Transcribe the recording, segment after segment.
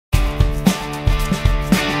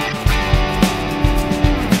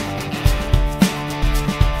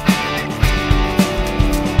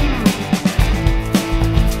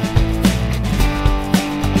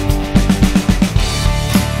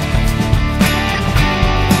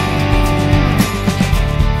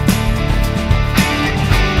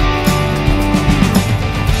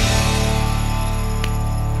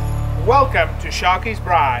Sharky's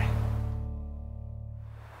Braai.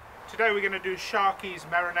 Today we're going to do Sharky's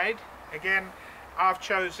Marinade. Again, I've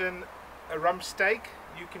chosen a rump steak.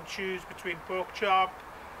 You can choose between pork chop,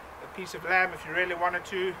 a piece of lamb if you really wanted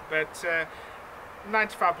to, but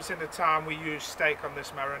 95% of the time we use steak on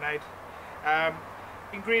this marinade.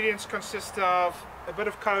 Ingredients consist of a bit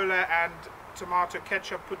of cola and tomato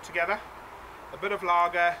ketchup put together, a bit of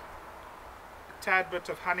lager, a tad bit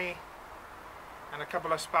of honey, and a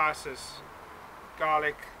couple of spices,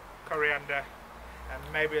 garlic, coriander, and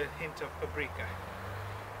maybe a hint of paprika.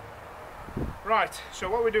 Right, so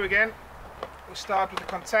what we do again, we start with the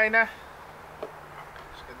container.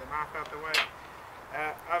 Just get the knife out of the way.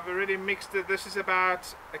 I've already mixed it. This is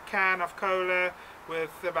about a can of cola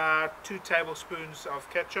with about 2 tablespoons of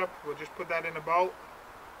ketchup. We'll just put that in a bowl.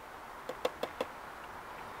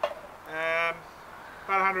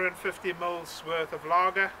 About 150 ml worth of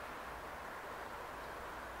lager.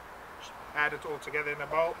 Just add it all together in a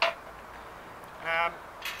bowl. I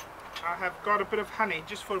have got a bit of honey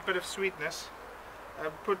just for a bit of sweetness.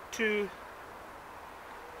 Put two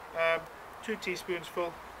teaspoons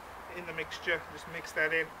full in the mixture. Just mix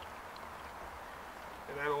that in.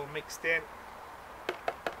 Get that all mixed in.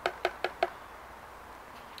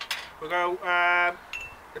 We'll go a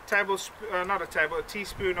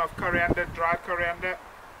teaspoon of coriander, dried coriander.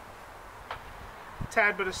 A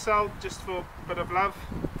tad bit of salt just for a bit of love.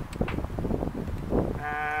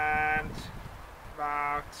 And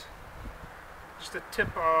about just a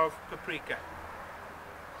tip of paprika.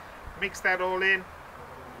 Mix that all in.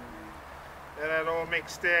 Get that all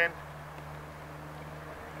mixed in.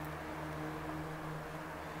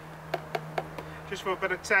 Just for a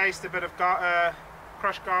bit of taste, a bit of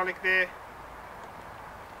crushed garlic there.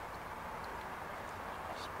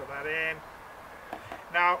 Just put that in.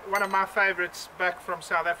 Now, one of my favorites back from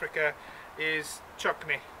South Africa is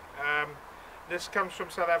chutney. This comes from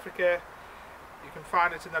South Africa. You can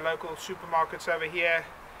find it in the local supermarkets over here.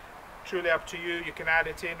 Truly up to you. You can add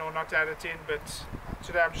it in or not add it in, but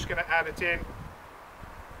today I'm just going to add it in.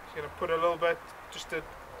 Just going to put a little bit, just a,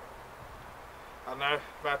 I don't know,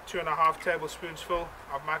 about 2.5 tablespoons full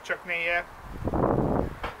of my chutney here.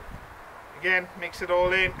 Again, mix it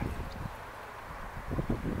all in.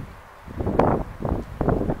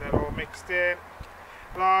 Get that all mixed in.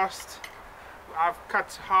 Last, I've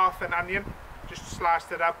cut half an onion, just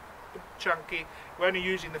sliced it up chunky. We're only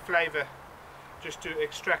using the flavour just to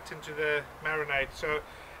extract into the marinade. So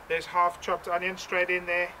there's half chopped onion straight in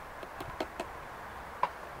there.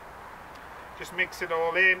 Just mix it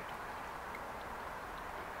all in.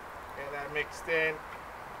 Get that mixed in.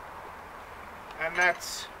 And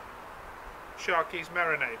that's Sharky's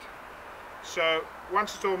Marinade. So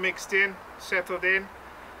once it's all mixed in, settled in,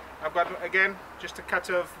 I've got again just a cut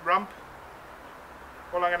of rump.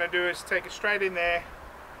 All I'm going to do is take it straight in there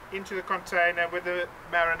into the container with the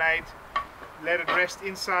marinade, let it rest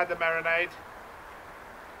inside the marinade,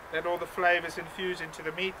 let all the flavours infuse into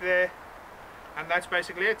the meat there, and that's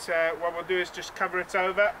basically it. What we'll do is just cover it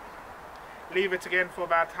over, leave it again for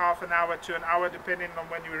about half an hour to an hour depending on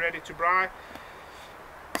when you're ready to braai.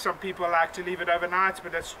 Some people like to leave it overnight,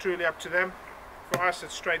 but that's truly up to them. For us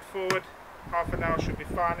it's straightforward, half an hour should be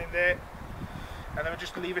fine in there, and then we'll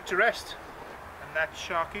just leave it to rest, and that's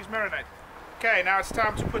Sharky's Marinade. Okay, now it's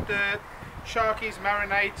time to put the Sharky's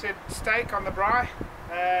marinated steak on the braai.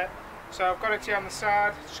 So I've got it here on the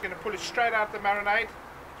side. Just going to pull it straight out the marinade.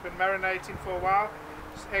 It's been marinating for a while.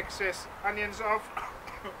 Just excess onions off.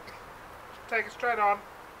 Take it straight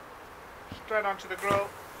onto the grill.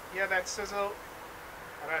 Hear that sizzle,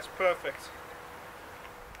 and that's perfect.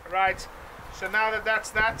 Right, so now that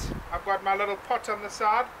that's that, I've got my little pot on the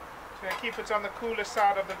side. So I'm going to keep it on the cooler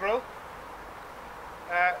side of the grill.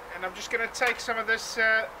 And I'm just going to take some of this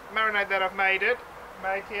marinade that I've made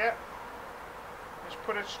here. Just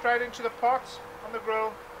put it straight into the pot on the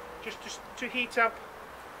grill, just to heat up.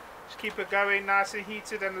 Just keep it going nice and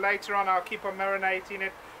heated, and later on I'll keep on marinating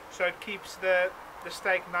it so it keeps the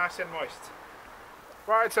steak nice and moist.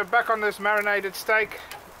 Right, so back on this marinated steak.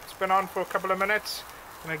 It's been on for a couple of minutes.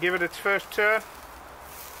 I'm going to give it its first turn.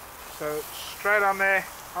 So straight on there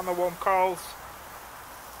on the warm coals.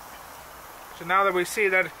 So now that we see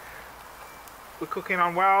that we're cooking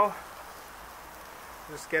on well,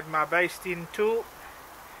 just get my basting tool,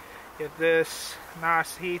 get this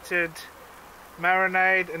nice heated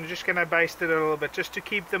marinade, and just going to baste it a little bit just to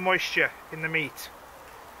keep the moisture in the meat.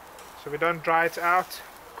 So we don't dry it out,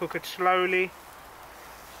 cook it slowly,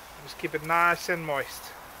 just keep it nice and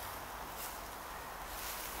moist.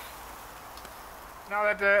 Now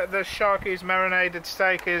that the Sharky's marinated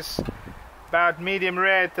steak is about medium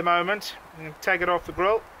rare at the moment, I'm going to take it off the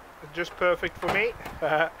grill. just perfect for me.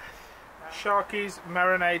 Sharky's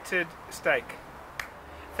marinated steak.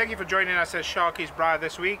 Thank you for joining us at Sharky's Braai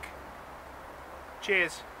this week.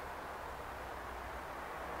 Cheers.